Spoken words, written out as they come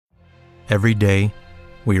Every day,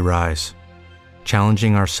 we rise,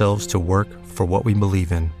 challenging ourselves to work for what we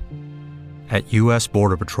believe in. At U.S.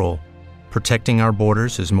 Border Patrol, protecting our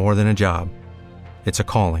borders is more than a job. It's a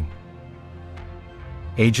calling.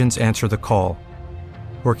 Agents answer the call,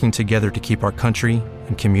 working together to keep our country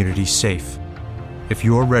and communities safe. If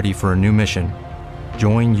you're ready for a new mission,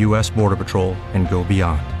 join U.S. Border Patrol and go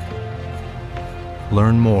beyond.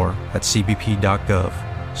 Learn more at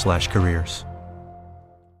cbp.gov/careers.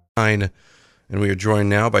 And we are joined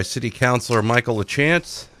now by City Councilor Michael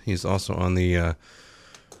LaChance. He's also on the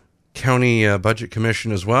County Budget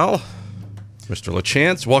Commission as well. Mr.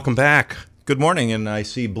 LaChance, welcome back. Good morning, and I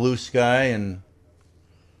see blue sky and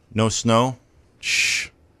no snow. Shh.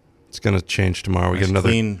 It's going to change tomorrow. We Nice get another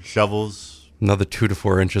clean shovels, another 2 to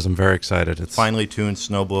 4 inches. I'm very excited. It's finely tuned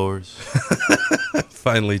snow blowers.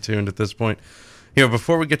 finely tuned at this point. You know,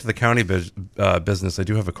 before we get to the county business, I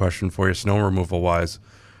do have a question for you, snow removal wise,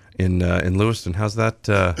 in Lewiston. How's that?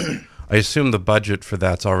 I assume the budget for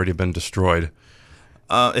that's already been destroyed.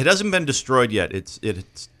 It hasn't been destroyed yet. It's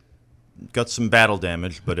got some battle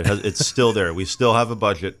damage, but it's still there. We still have a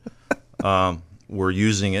budget. We're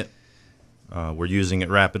using it. We're using it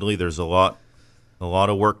rapidly. There's a lot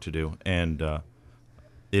of work to do, and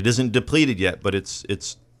it isn't depleted yet, but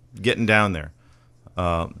it's getting down there.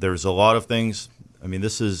 There's a lot of things. I mean,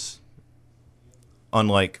 this is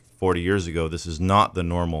unlike 40 years ago. This is not the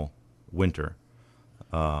normal winter.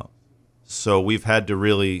 So we've had to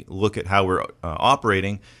really look at how we're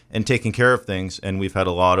operating and taking care of things, and we've had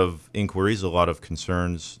a lot of inquiries, a lot of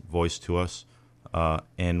concerns voiced to us,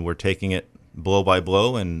 and we're taking it blow by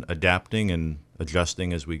blow and adapting and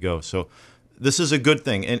adjusting as we go. So this is a good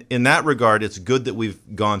thing. And in that regard, it's good that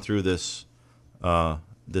we've gone through this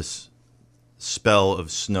this spell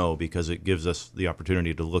of snow, because it gives us the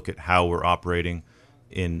opportunity to look at how we're operating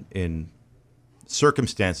in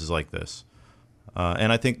circumstances like this.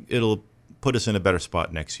 And I think it'll put us in a better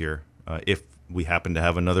spot next year if we happen to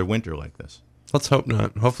have another winter like this. Let's hope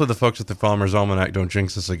not. Hopefully the folks at the Farmers Almanac don't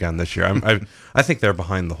jinx us again this year. I think they're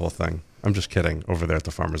behind the whole thing. I'm just kidding over there at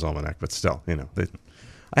the Farmers Almanac, but still, you know,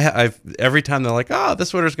 I've every time they're like, oh,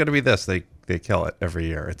 this winter's going to be this, they kill it every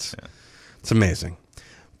year. It's amazing.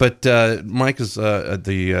 But Mike is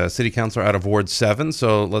the city councilor out of Ward 7,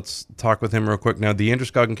 so let's talk with him real quick. Now, the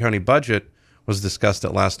Androscoggin County budget was discussed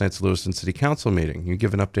at last night's Lewiston City Council meeting. You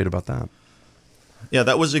give an update about that. Yeah,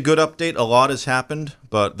 that was a good update. A lot has happened,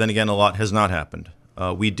 but then again, a lot has not happened.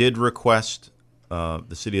 We did request, the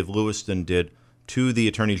city of Lewiston did, to the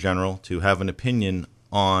Attorney General to have an opinion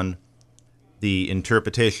on the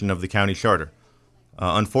interpretation of the county charter.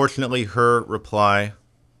 Unfortunately, her reply,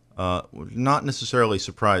 not necessarily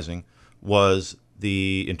surprising, was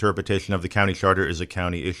the interpretation of the county charter is a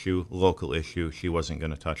county issue, local issue. She wasn't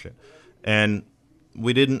going to touch it. And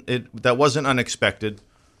that wasn't unexpected,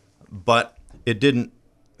 but it didn't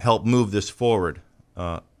help move this forward.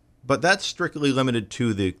 But that's strictly limited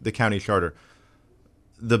to the county charter.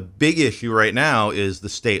 The big issue right now is the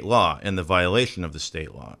state law and the violation of the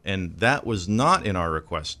state law. And that was not in our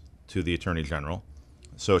request to the Attorney General.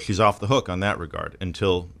 So she's off the hook on that regard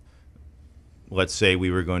until, let's say,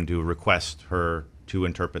 we were going to request her to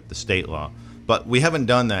interpret the state law. But we haven't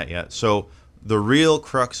done that yet. So the real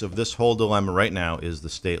crux of this whole dilemma right now is the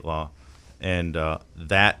state law. And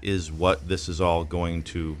that is what this is all going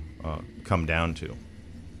to come down to.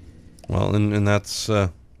 Well, and that's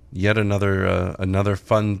yet another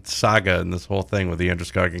fun saga in this whole thing with the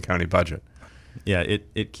Androscoggin County budget. Yeah,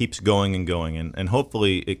 it keeps going and going, and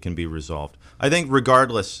hopefully it can be resolved. I think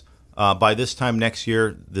regardless, by this time next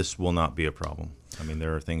year, this will not be a problem. I mean,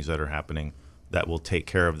 there are things that are happening that will take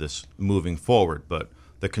care of this moving forward, but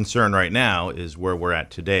the concern right now is where we're at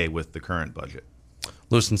today with the current budget.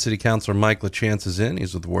 Lewiston City Councilor Mike LaChance is in.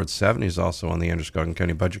 He's with Ward 7. He's also on the Androscoggin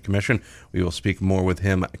County Budget Commission. We will speak more with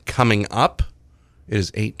him coming up. It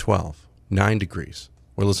is 8:12, 9 degrees.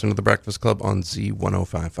 We're listening to The Breakfast Club on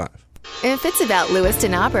Z1055. If it's about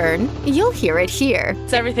Lewiston Auburn, you'll hear it here.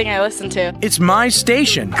 It's everything I listen to. It's my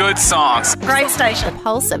station. Good songs. Great station. The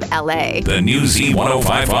pulse of LA. The new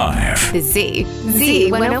Z1055. The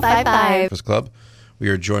Z1055. Breakfast Club. We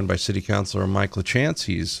are joined by City Councilor Mike LaChance.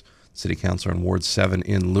 He's City Councilor in Ward 7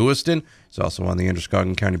 in Lewiston. He's also on the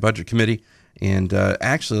Androscoggin County Budget Committee. And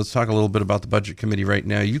actually, let's talk a little bit about the Budget Committee right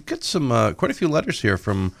now. You get some quite a few letters here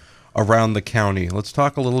from around the county. Let's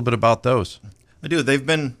talk a little bit about those. I do. They've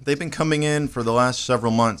been coming in for the last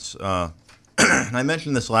several months. And I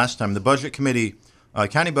mentioned this last time. The Budget Committee,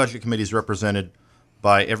 County Budget Committee, is represented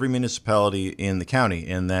by every municipality in the county,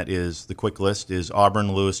 and that is, the quick list is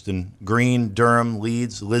Auburn, Lewiston, Greene, Durham,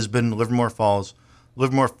 Leeds, Lisbon, Livermore Falls,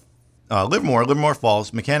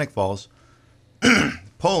 Mechanic Falls,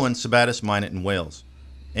 Poland, Sabattis, Minot, and Wales.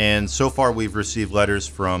 And so far we've received letters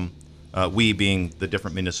from, we being the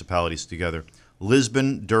different municipalities together,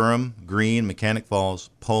 Lisbon, Durham, Greene, Mechanic Falls,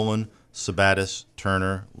 Poland, Sabattis,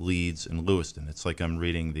 Turner, Leeds, and Lewiston. It's like I'm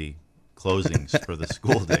reading the closings for the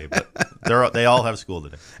school day, but they all have school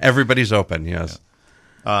today. Everybody's open, yes.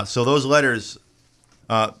 Yeah. So those letters,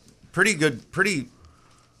 pretty good, pretty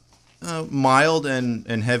mild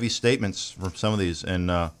and heavy statements from some of these. And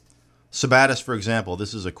Sabattis, for example,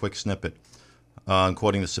 this is a quick snippet. I'm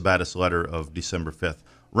quoting the Sabattis letter of December 5th.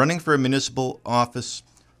 Running for a municipal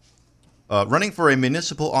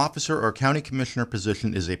officer or county commissioner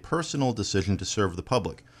position is a personal decision to serve the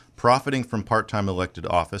public. Profiting from part-time elected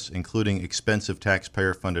office, including expensive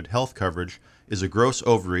taxpayer-funded health coverage, is a gross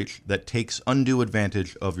overreach that takes undue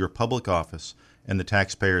advantage of your public office and the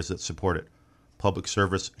taxpayers that support it. Public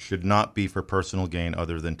service should not be for personal gain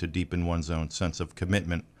other than to deepen one's own sense of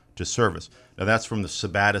commitment to service. Now that's from the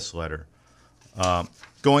Sabattis letter.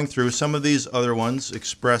 Going through some of these other ones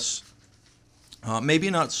express maybe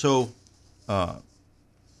not so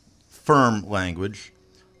firm language,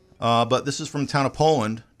 but this is from Town of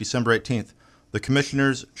Poland, December 18th. The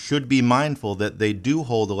commissioners should be mindful that they do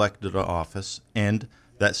hold elected office and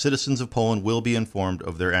that citizens of Poland will be informed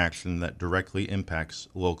of their action that directly impacts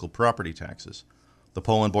local property taxes. The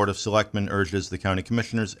Poland Board of Selectmen urges the county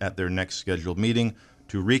commissioners at their next scheduled meeting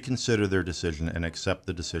to reconsider their decision and accept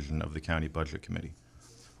the decision of the County Budget Committee.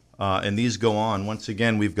 And these go on. Once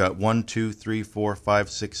again, we've got 1, 2, 3, 4, 5,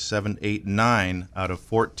 6, 7, 8, 9 out of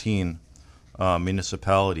 14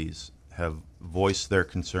 municipalities have voiced their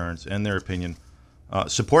concerns and their opinion,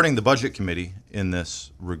 supporting the Budget Committee in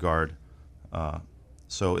this regard.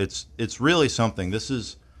 So it's really something. This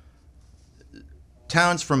is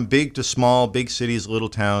towns from big to small, big cities, little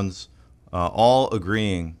towns, all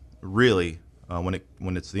agreeing, really,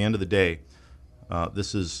 when it's the end of the day,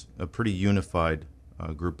 this is a pretty unified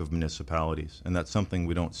group of municipalities, and that's something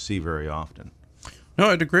we don't see very often. No,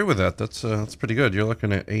 I'd agree with that. That's pretty good. You're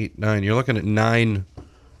looking at 8, 9. You're looking at 9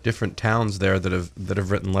 different towns there that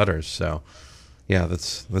have written letters. So, yeah,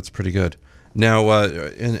 that's pretty good. Now,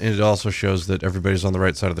 and it also shows that everybody's on the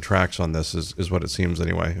right side of the tracks on this, is what it seems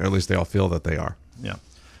anyway, or at least they all feel that they are. Yeah,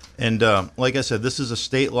 and like I said, this is a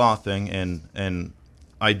state law thing, and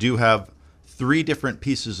I do have 3 different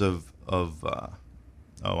pieces of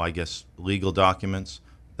I guess legal documents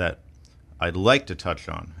that I'd like to touch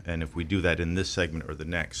on, and if we do that in this segment or the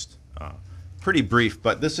next, pretty brief,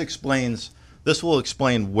 but this will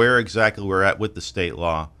explain where exactly we're at with the state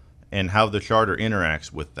law and how the charter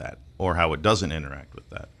interacts with that, or how it doesn't interact with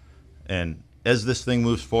that. And as this thing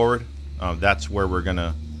moves forward, that's where we're going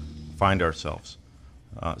to find ourselves.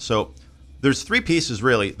 So there's 3 pieces,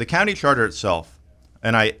 really. The county charter itself,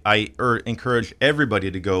 and I encourage everybody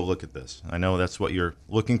to go look at this. I know that's what you're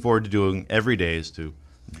looking forward to doing every day, is to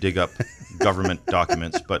dig up government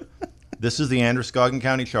documents. But this is the Androscoggin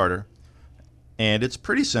County Charter, and it's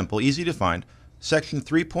pretty simple, easy to find. Section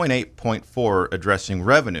 3.8.4, addressing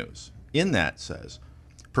revenues, in that says,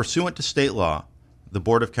 pursuant to state law, the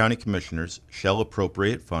Board of County Commissioners shall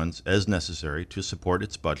appropriate funds as necessary to support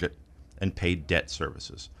its budget and pay debt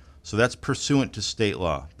services. So that's pursuant to state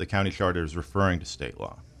law. The county charter is referring to state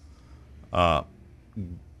law.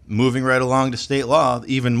 Moving right along to state law,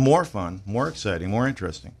 even more fun, more exciting, more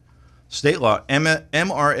interesting. State law,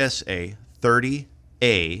 MRSA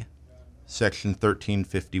 30A, Section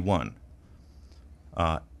 1351.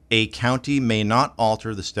 A county may not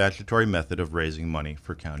alter the statutory method of raising money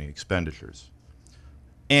for county expenditures.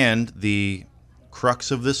 And the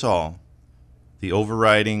crux of this all, the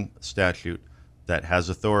overriding statute that has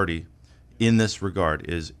authority in this regard,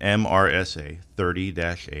 is MRSA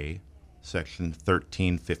 30-A, Section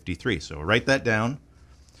 1353. So write that down.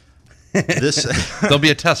 This There'll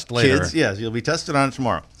be a test later. Kids, yes, you'll be tested on it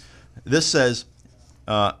tomorrow. This says,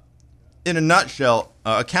 in a nutshell,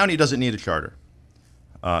 a county doesn't need a charter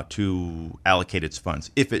to allocate its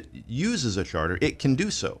funds. If it uses a charter, it can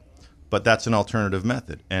do so, but that's an alternative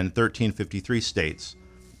method. And 1353 states,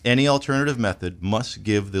 any alternative method must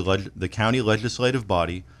give the county legislative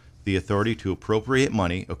body the authority to appropriate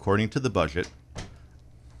money according to the budget.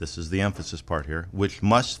 This is the emphasis part here, which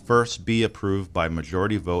must first be approved by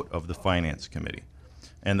majority vote of the Finance Committee.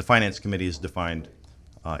 And the Finance Committee is defined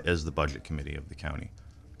as the Budget Committee of the county.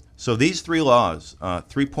 So these 3 laws,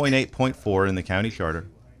 3.8.4 in the county charter,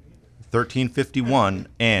 1351,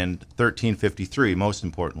 and 1353, most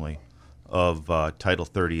importantly, of Title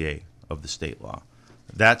 30A of the state law.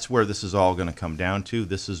 That's where this is all going to come down to.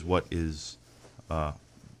 This is what is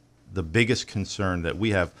the biggest concern that we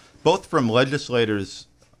have, both from legislators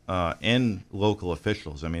and local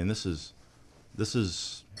officials. I mean, this is this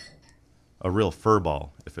is a real furball,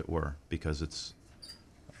 if it were, because it's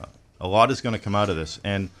a lot is going to come out of this.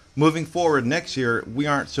 And moving forward next year, we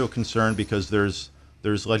aren't so concerned because there's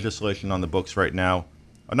legislation on the books right now,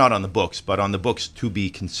 not on the books, but on the books to be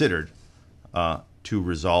considered to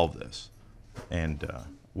resolve this. And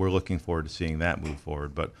we're looking forward to seeing that move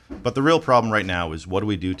forward. But the real problem right now is what do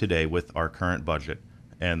we do today with our current budget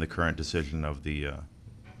and the current decision of the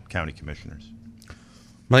county commissioners.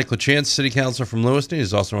 Mike LaChance, City Councilor from Lewiston.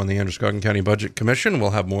 He's also on the Androscoggin County Budget Commission.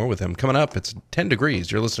 We'll have more with him coming up. It's 10 degrees.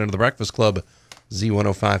 You're listening to The Breakfast Club,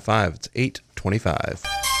 Z1055. It's 8:25.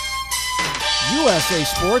 USA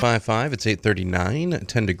Sports. 55. It's 8:39.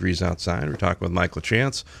 10 degrees outside. We're talking with Mike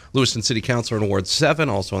LaChance, Lewiston City Councilor in Ward 7,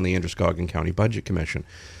 also on the Androscoggin County Budget Commission.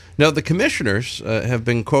 Now, the commissioners have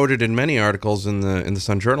been quoted in many articles in the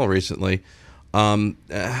Sun Journal recently.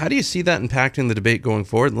 How do you see that impacting the debate going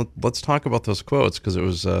forward? Let's talk about those quotes, because it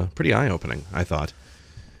was pretty eye-opening, I thought.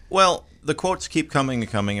 Well, the quotes keep coming and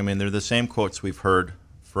coming. I mean, they're the same quotes we've heard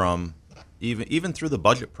from even through the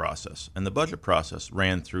budget process. And the budget process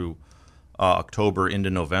ran through October into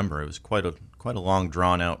November. It was quite a long,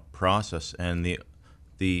 drawn-out process. And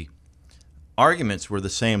the arguments were the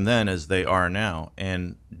same then as they are now.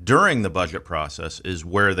 And during the budget process is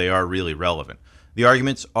where they are really relevant. The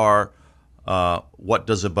arguments are, what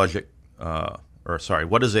does a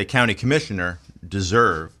county commissioner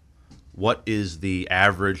deserve? What is the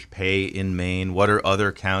average pay in Maine? What are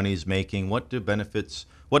other counties making? What benefits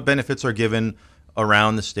are given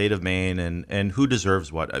around the state of Maine, and who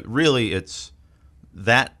deserves what? Really, it's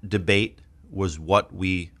that debate was what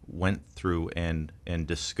we went through and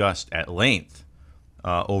discussed at length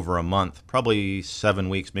over a month, probably 7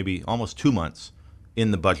 weeks, maybe almost 2 months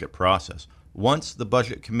in the budget process. Once the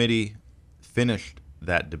budget committee finished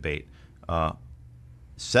that debate,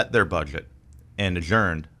 set their budget, and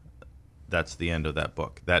adjourned, that's the end of that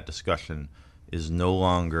book. That discussion is no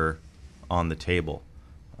longer on the table.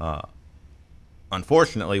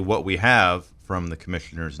 Unfortunately, what we have from the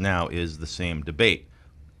commissioners now is the same debate.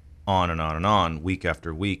 On and on and on, week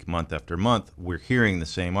after week, month after month, we're hearing the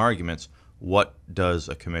same arguments. What does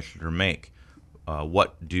a commissioner make?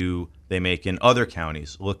 What do they make in other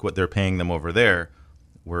counties? Look what they're paying them over there.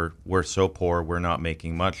 We're so poor, we're not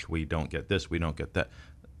making much, we don't get this, we don't get that.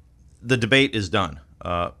 The debate is done.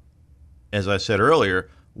 As I said earlier,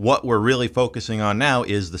 what we're really focusing on now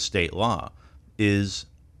is the state law. Is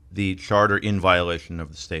the charter in violation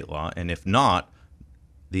of the state law? And if not,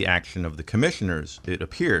 the action of the commissioners, it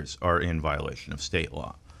appears, are in violation of state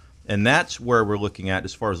law. And that's where we're looking at.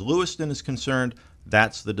 As far as Lewiston is concerned,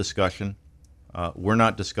 that's the discussion. We're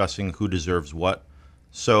not discussing who deserves what.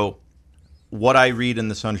 So what I read in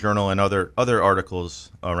the Sun Journal and other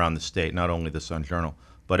articles around the state, not only the Sun Journal,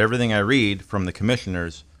 but everything I read from the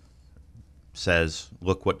commissioners says,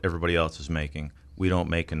 look what everybody else is making. We don't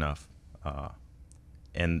make enough.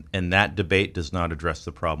 And that debate does not address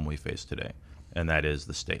the problem we face today, and that is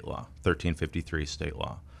the state law. 1353 state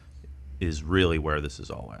law is really where this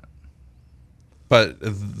is all at. But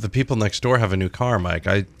the people next door have a new car, Mike.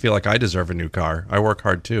 I feel like I deserve a new car. I work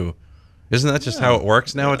hard too. Isn't that just how it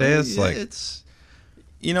works nowadays? It's,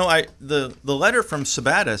 the letter from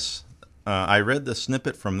Sabattis, I read the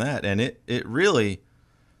snippet from that, and it really,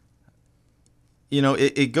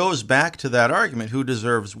 it goes back to that argument, who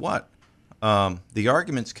deserves what? The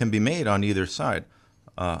arguments can be made on either side.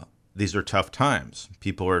 These are tough times.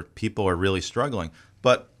 People are really struggling,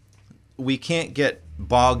 but we can't get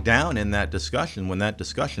bogged down in that discussion when that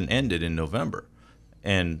discussion ended in November.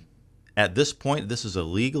 And at this point, this is a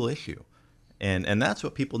legal issue. And that's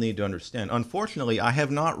what people need to understand. Unfortunately, I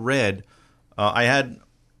have not read, I had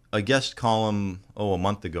a guest column, a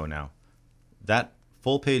month ago now. That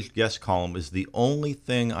full-page guest column is the only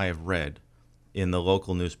thing I have read in the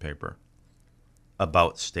local newspaper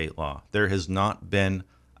about state law. There has not been,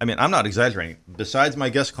 I'm not exaggerating, besides my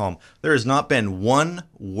guest column, there has not been one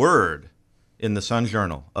word in the Sun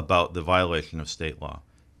Journal about the violation of state law.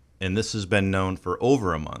 And this has been known for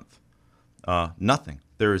over a month. Nothing.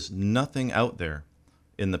 There is nothing out there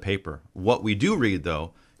in the paper. What we do read,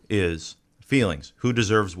 though, is feelings. Who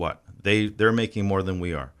deserves what? They're making more than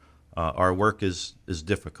we are. Our work is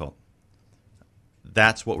difficult.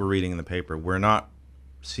 That's what we're reading in the paper. We're not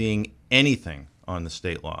seeing anything on the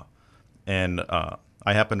state law. And I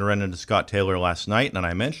happened to run into Scott Taylor last night, and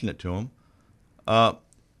I mentioned it to him.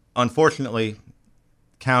 Unfortunately,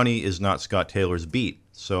 county is not Scott Taylor's beat,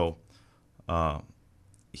 so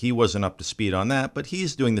he wasn't up to speed on that, but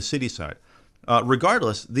he's doing the city side.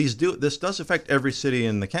 Regardless, this does affect every city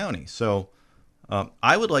in the county, so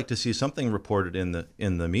I would like to see something reported in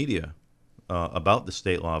the media about the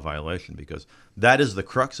state law violation, because that is the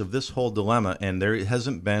crux of this whole dilemma, and there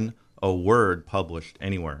hasn't been a word published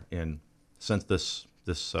anywhere since this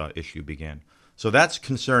issue began. So that's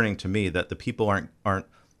concerning to me, that the people aren't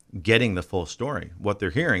getting the full story. What they're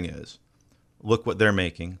hearing is, look what they're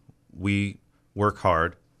making. We work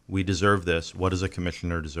hard. We deserve this. What does a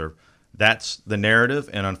commissioner deserve? That's the narrative,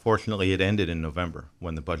 and unfortunately, it ended in November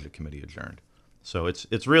when the Budget Committee adjourned. So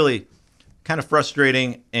it's really kind of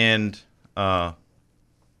frustrating, and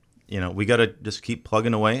we got to just keep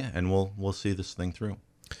plugging away, and we'll see this thing through.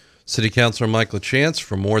 City Councilor Mike LaChance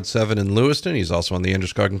from Ward 7 in Lewiston. He's also on the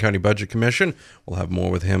Androscoggin County Budget Commission. We'll have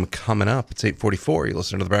more with him coming up. It's 8:44. You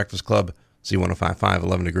listen to The Breakfast Club, Z105.5,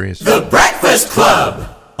 11 degrees. The Breakfast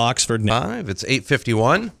Club. Oxford. 5. It's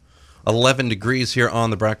 8:51. 11 degrees here on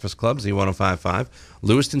The Breakfast Club, Z105.5.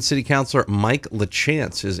 Lewiston City Councilor Mike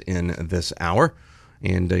LaChance is in this hour,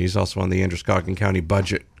 and he's also on the Androscoggin County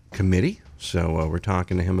Budget Committee. So we're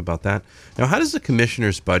talking to him about that. Now, how does the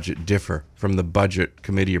commissioner's budget differ from the Budget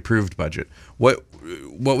Committee approved budget? What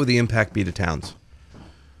would the impact be to towns?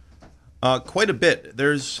 Quite a bit.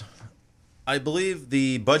 I believe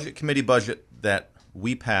the Budget Committee budget that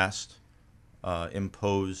we passed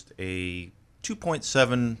imposed a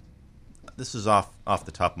 2.7. This is off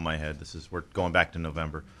the top of my head. We're going back to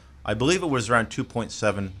November. I believe it was around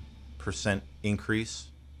 2.7% increase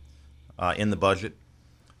in the budget.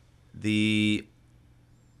 The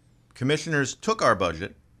commissioners took our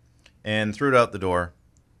budget and threw it out the door.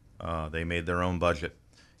 They made their own budget.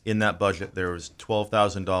 In that budget, there was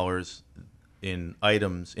 $12,000 in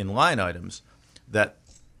line items that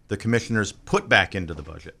the commissioners put back into the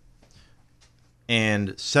budget,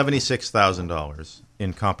 and $76,000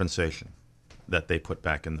 in compensation that they put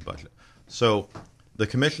back in the budget. So the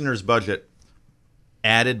commissioner's budget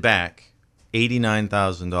added back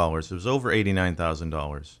 $89,000. It was over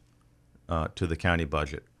 $89,000 to the county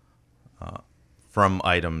budget from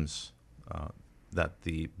items that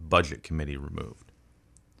the Budget Committee removed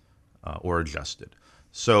or adjusted.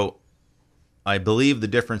 So I believe the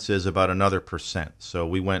difference is about another percent. So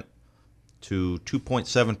we went to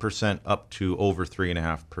 2.7% up to over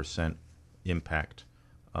 3.5% impact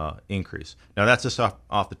increase. Now, that's just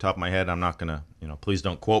off the top of my head. I'm not going to, please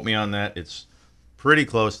don't quote me on that. It's pretty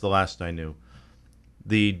close the last I knew.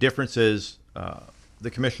 The difference is the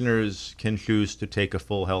commissioners can choose to take a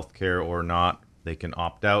full health care or not. They can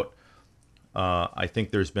opt out. I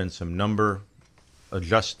think there's been some number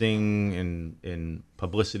adjusting in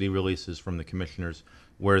publicity releases from the commissioners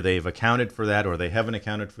where they've accounted for that or they haven't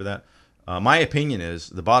accounted for that. My opinion is,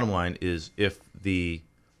 the bottom line is, if the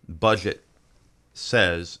budget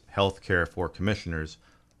says health care for commissioners,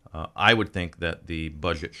 I would think that the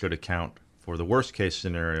budget should account for the worst case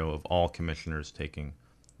scenario of all commissioners taking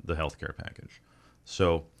the health care package.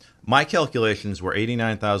 So my calculations were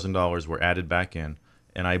 $89,000 were added back in,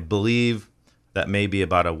 and I believe that may be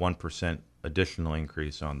about a 1% additional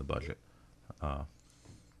increase on the budget.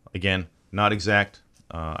 Again, not exact.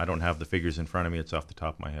 I don't have the figures in front of me. It's off the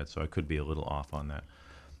top of my head, so I could be a little off on that.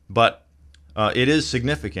 But it is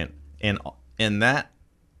significant, and that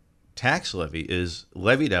tax levy is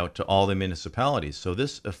levied out to all the municipalities. So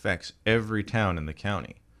this affects every town in the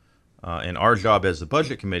county. And our job as the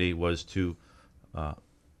Budget Committee was to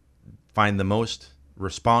find the most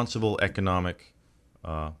responsible economic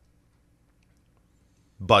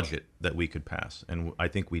budget that we could pass, and I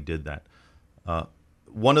think we did that.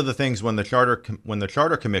 One of the things when the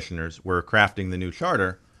charter commissioners were crafting the new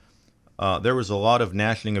charter, there was a lot of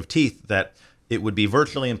gnashing of teeth that it would be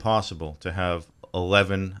virtually impossible to have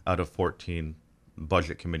 11 out of 14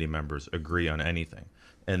 Budget Committee members agree on anything,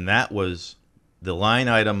 and that was the line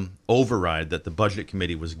item override that the Budget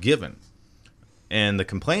Committee was given. And the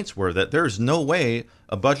complaints were that there's no way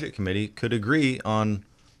a Budget Committee could agree on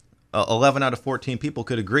 11 out of 14 people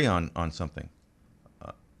could agree on something.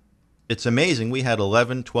 It's amazing. We had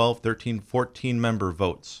 11, 12, 13, 14 member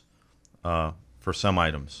votes for some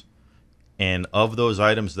items. And of those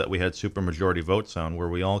items that we had supermajority votes on, where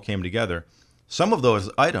we all came together, some of those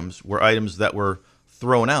items were items that were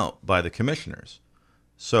thrown out by the commissioners.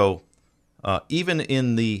 So even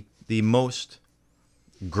in the most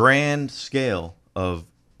grand scale of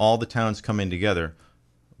all the towns coming together,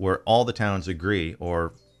 where all the towns agree,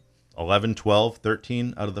 or 11, 12,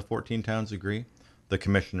 13 out of the 14 towns agree, the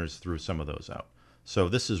commissioners threw some of those out. So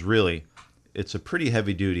this is really, it's a pretty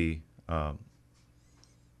heavy-duty,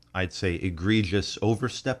 I'd say, egregious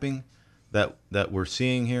overstepping that we're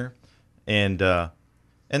seeing here, and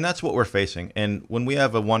that's what we're facing. And when we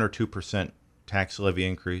have a 1 or 2% tax levy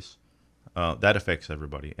increase, that affects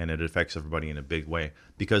everybody, and it affects everybody in a big way,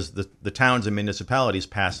 because the towns and municipalities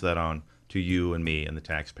pass that on to you and me and the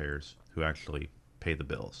taxpayers who actually pay the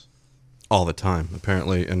bills. All the time,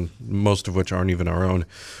 apparently, and most of which aren't even our own.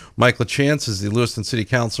 Mike LaChance is the Lewiston City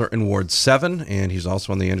Councilor in Ward 7, and he's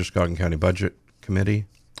also on the Androscoggin County Budget Committee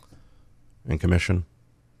and Commission.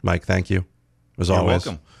 Mike, thank you, as You're always.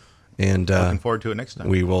 welcome. And Looking forward to it next time.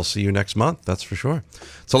 we will see you next month, that's for sure.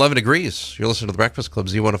 It's 11 degrees. You're listening to The Breakfast Club,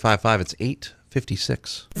 Z1055. It's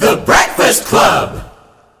 8:56. The Breakfast Club.